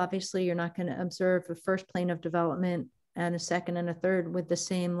tool. Obviously, you're not going to observe the first plane of development and a second and a third with the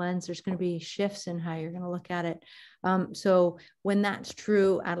same lens. There's going to be shifts in how you're going to look at it. So when that's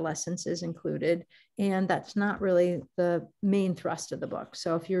true, adolescence is included, and that's not really the main thrust of the book.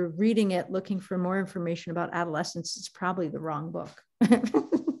 So if you're reading it looking for more information about adolescence, it's probably the wrong book.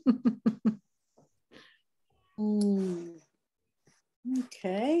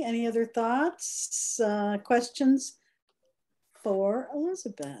 Okay, any other thoughts, questions for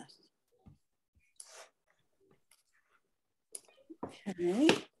Elizabeth? Okay,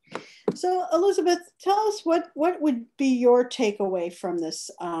 so Elizabeth, tell us what would be your takeaway from this?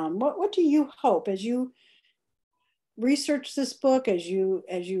 What do you hope as you research this book, as you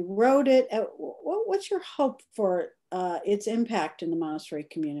wrote it? What's your hope for its impact in the Montessori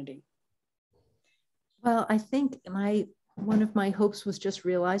community? Well, I think one of my hopes was just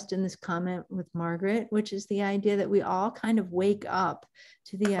realized in this comment with Margaret, which is the idea that we all kind of wake up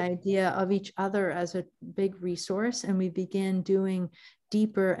to the idea of each other as a big resource, and we begin doing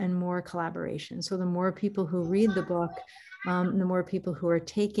deeper and more collaboration. So the more people who read the book, the more people who are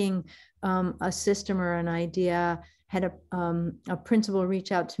taking a system or an idea. Had a principal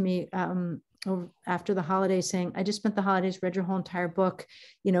reach out to me after the holidays saying, I just spent the holidays, read your whole entire book.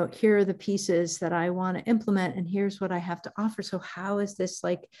 You know, here are the pieces that I want to implement, and here's what I have to offer. So how is this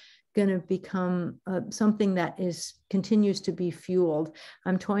like going to become something that continues to be fueled?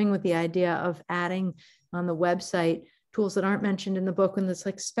 I'm toying with the idea of adding on the website tools that aren't mentioned in the book, and this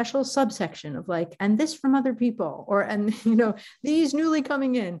like special subsection of like, and this from other people, or, and, you know, these newly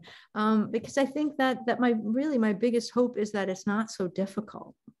coming in, because I think that my biggest hope is that it's not so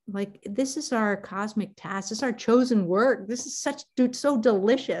difficult. Like, this is our cosmic task. This is our chosen work. This is so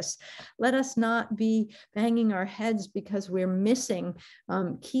delicious. Let us not be banging our heads because we're missing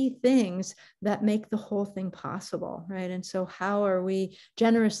key things that make the whole thing possible, right? And so how are we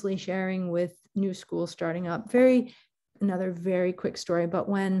generously sharing with new schools starting up? Another very quick story, but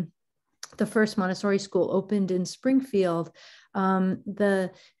when the first Montessori school opened in Springfield, the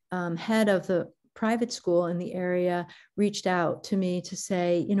head of the private school in the area reached out to me to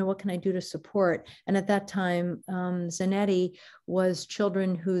say, you know, what can I do to support? And at that time, Zanetti was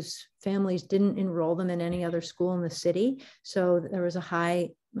children whose families didn't enroll them in any other school in the city. So there was a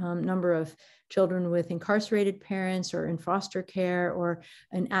high number of children with incarcerated parents or in foster care or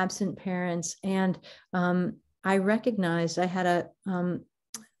in absent parents. And I recognized I had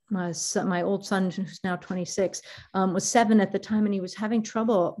my old son, who's now 26, was 7 at the time, and he was having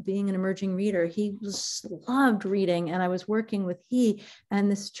trouble being an emerging reader. He loved reading, and I was working with he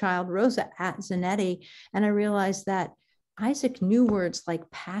and this child, Rosa, at Zanetti, and I realized that Isaac knew words like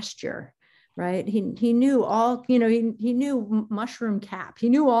pasture, right? He knew all, you know, he knew mushroom cap. He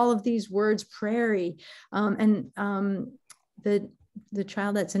knew all of these words, prairie, and the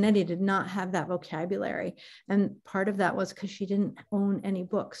child at Zanetti did not have that vocabulary. And part of that was because she didn't own any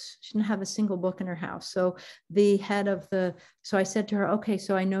books. She didn't have a single book in her house. So so I said to her, okay,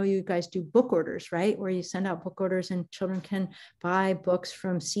 so I know you guys do book orders, right? Where you send out book orders and children can buy books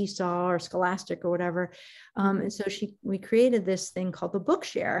from Seesaw or Scholastic or whatever. And so we created this thing called the book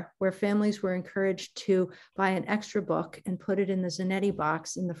share, where families were encouraged to buy an extra book and put it in the Zanetti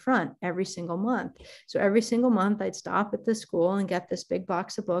box in the front every single month. So every single month I'd stop at the school and get this big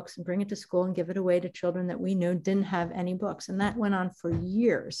box of books and bring it to school and give it away to children that we knew didn't have any books. And that went on for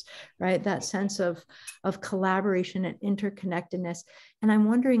years, right? That sense of collaboration and interconnectedness. And I'm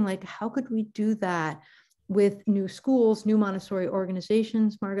wondering, like, how could we do that with new schools, new Montessori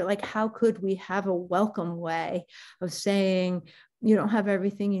organizations, Margaret? Like, how could we have a welcome way of saying, you don't have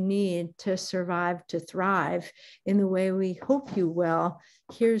everything you need to survive, to thrive in the way we hope you will.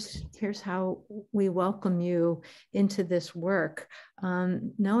 Here's how we welcome you into this work.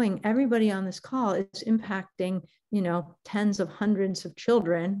 Knowing everybody on this call is impacting, you know, tens of hundreds of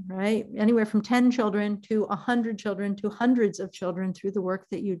children, right? Anywhere from 10 children to 100 children to hundreds of children through the work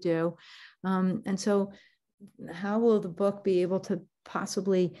that you do. And so how will the book be able to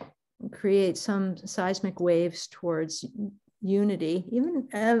possibly create some seismic waves towards unity? Even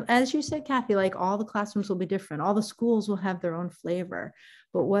as you said, Kathy, like, all the classrooms will be different. All the schools will have their own flavor.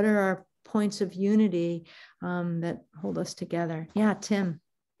 But what are our points of unity that hold us together? Yeah, Tim.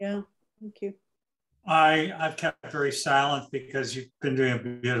 Yeah, thank you. I've kept very silent because you've been doing a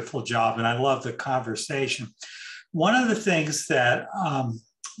beautiful job, and I love the conversation. One of the things that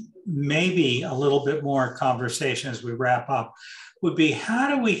maybe a little bit more conversation as we wrap up would be, how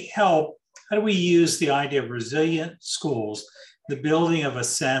do we use the idea of resilient schools, the building of a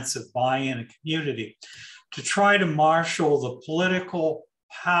sense of buy-in and community, to try to marshal the political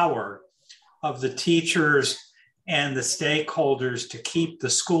power of the teachers and the stakeholders to keep the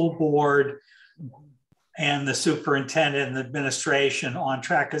school board and the superintendent and the administration on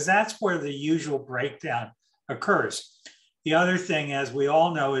track, because that's where the usual breakdown occurs. The other thing, as we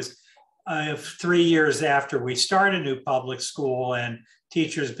all know, is 3 years after we start a new public school and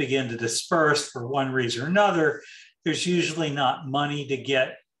teachers begin to disperse for one reason or another, there's usually not money to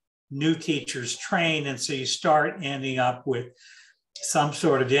get new teachers trained. And so you start ending up with some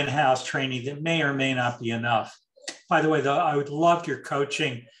sort of in-house training that may or may not be enough. By the way, though, I would love your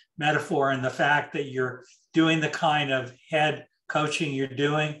coaching metaphor and the fact that you're doing the kind of head coaching you're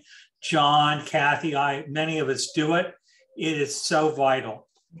doing. John, Kathy, many of us do it. It is so vital.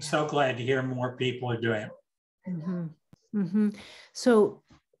 Yeah. So glad to hear more people are doing it. Mm-hmm. Mm-hmm. So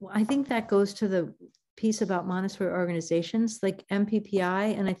I think that goes to the piece about Montessori organizations like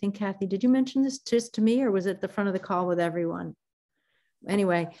MPPI. And I think, Kathy, did you mention this just to me, or was it at the front of the call with everyone?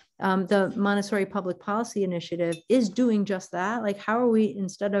 Anyway, the Montessori Public Policy Initiative is doing just that. Like, how are we,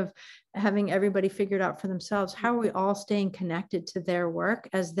 instead of having everybody figured out for themselves, how are we all staying connected to their work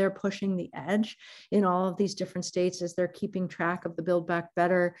as they're pushing the edge in all of these different states, as they're keeping track of the Build Back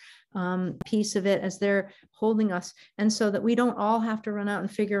Better piece of it, as they're holding us. And so that we don't all have to run out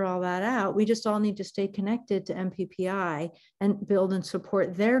and figure all that out. We just all need to stay connected to MPPI and build and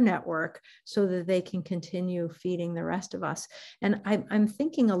support their network so that they can continue feeding the rest of us. And I'm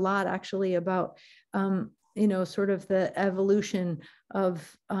thinking a lot actually about, sort of the evolution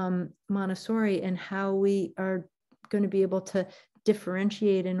of Montessori and how we are going to be able to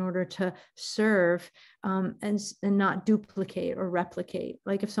differentiate in order to serve and not duplicate or replicate.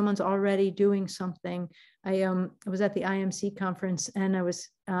 Like if someone's already doing something, I was at the IMC conference, and I was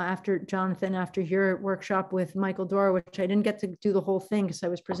after your workshop with Michael Dora, which I didn't get to do the whole thing because I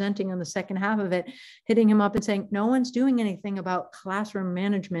was presenting on the second half of it, hitting him up and saying, no one's doing anything about classroom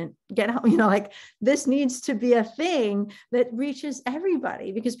management. Get out, like this needs to be a thing that reaches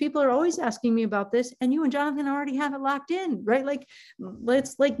everybody, because people are always asking me about this, and you and Jonathan already have it locked in, right? Like,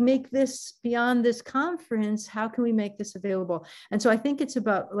 let's make this beyond this conference. How can we make this available? And so I think it's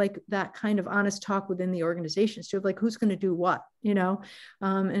about like that kind of honest talk within the organizations too, of like, who's going to do what, who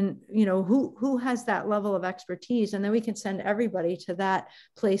has that level of expertise, and then we can send everybody to that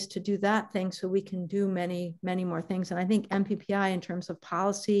place to do that thing, so we can do many, many more things. And I think MPPI, in terms of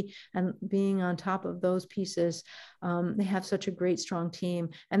policy and being on top of those pieces, they have such a great, strong team,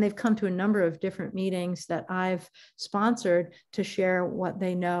 and they've come to a number of different meetings that I've sponsored to share what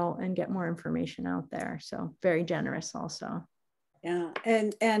they know and get more information out there. So very generous also. Yeah,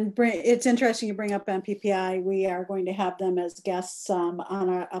 and it's interesting you bring up MPPI. We are going to have them as guests on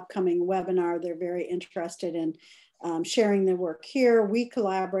our upcoming webinar. They're very interested in sharing their work here. We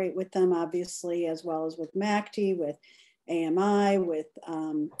collaborate with them, obviously, as well as with MACD, with AMI, with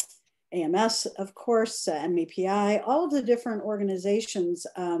AMS, of course, MEPI, all of the different organizations.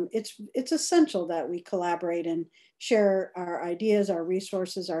 It's essential that we collaborate and share our ideas, our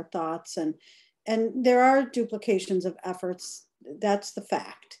resources, our thoughts, and there are duplications of efforts. That's the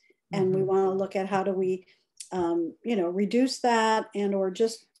fact. And we want to look at how do we, reduce that and or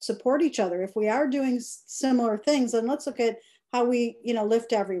just support each other. If we are doing similar things, then let's look at how we,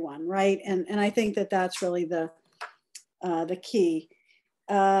 lift everyone, right? And I think that that's really the key.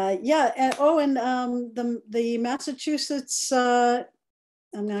 The Massachusetts.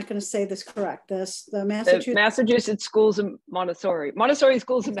 I'm not going to say this correct. The Massachusetts Schools of Montessori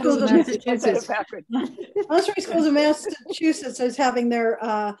Schools of Massachusetts. Montessori Schools of Massachusetts is having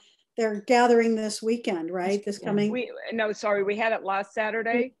their gathering this weekend, right? This coming. We had it last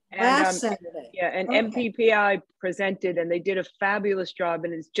Saturday. Saturday. Yeah, and okay. MPPI presented, and they did a fabulous job.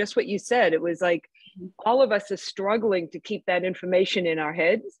 And it's just what you said. It was like all of us are struggling to keep that information in our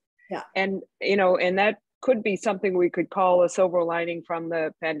heads. Yeah. And and that could be something we could call a silver lining from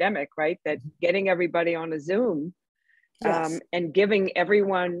the pandemic, right? That getting everybody on a Zoom and giving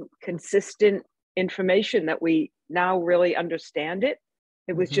everyone consistent information that we now really understand it.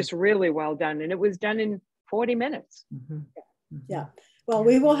 It was just really well done. And it was done in 40 minutes. Yeah. Well,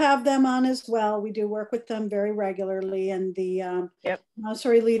 we will have them on as well. We do work with them very regularly, and the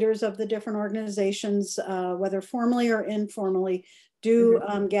Montessori leaders of the different organizations, whether formally or informally, do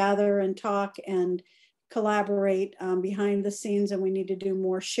gather and talk and collaborate behind the scenes, and we need to do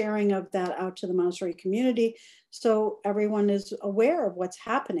more sharing of that out to the Montessori community so everyone is aware of what's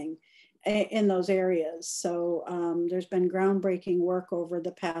happening in those areas. So there's been groundbreaking work over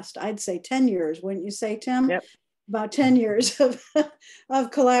the past, I'd say 10 years, wouldn't you say, Tim? Yep. About 10 years of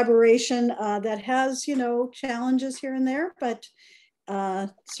collaboration that has, challenges here and there, but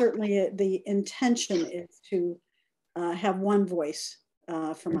certainly the intention is to have one voice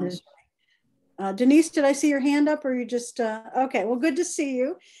from Montessori. Denise, did I see your hand up, or you just, okay, well, good to see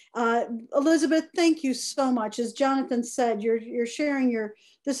you. Elizabeth, thank you so much. As Jonathan said, you're sharing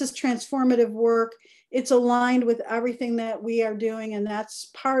this is transformative work. It's aligned with everything that we are doing, and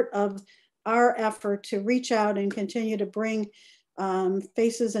that's part of our effort to reach out and continue to bring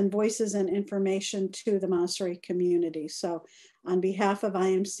faces and voices and information to the Montessori community. So on behalf of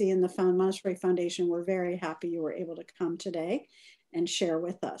IMC and the Montessori Foundation, we're very happy you were able to come today and share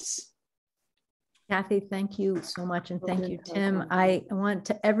with us. Kathy, thank you so much. And thank you, Tim. I want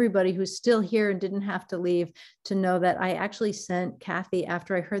to everybody who's still here and didn't have to leave to know that I actually sent Kathy,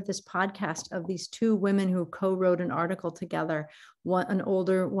 after I heard this podcast of these two women who co-wrote an article together, an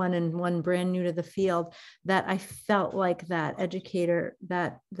older one and one brand new to the field, that I felt like that educator,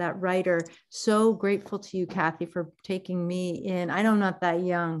 that writer. So grateful to you, Kathy, for taking me in. I know I'm not that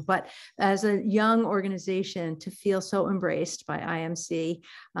young, but as a young organization, to feel so embraced by IMC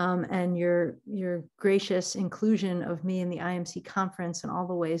and your gracious inclusion of me in the IMC conference and all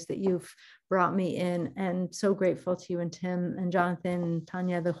the ways that you've brought me in, and so grateful to you and Tim and Jonathan and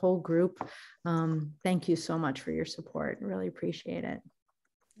Tanya, the whole group. Thank you so much for your support. Really appreciate it.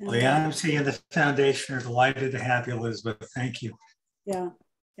 Well, the IMC and the foundation are delighted to have you, Elizabeth. Thank you. Yeah.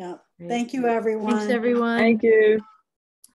 Great. Thank you, everyone. Thanks, everyone. Thank you.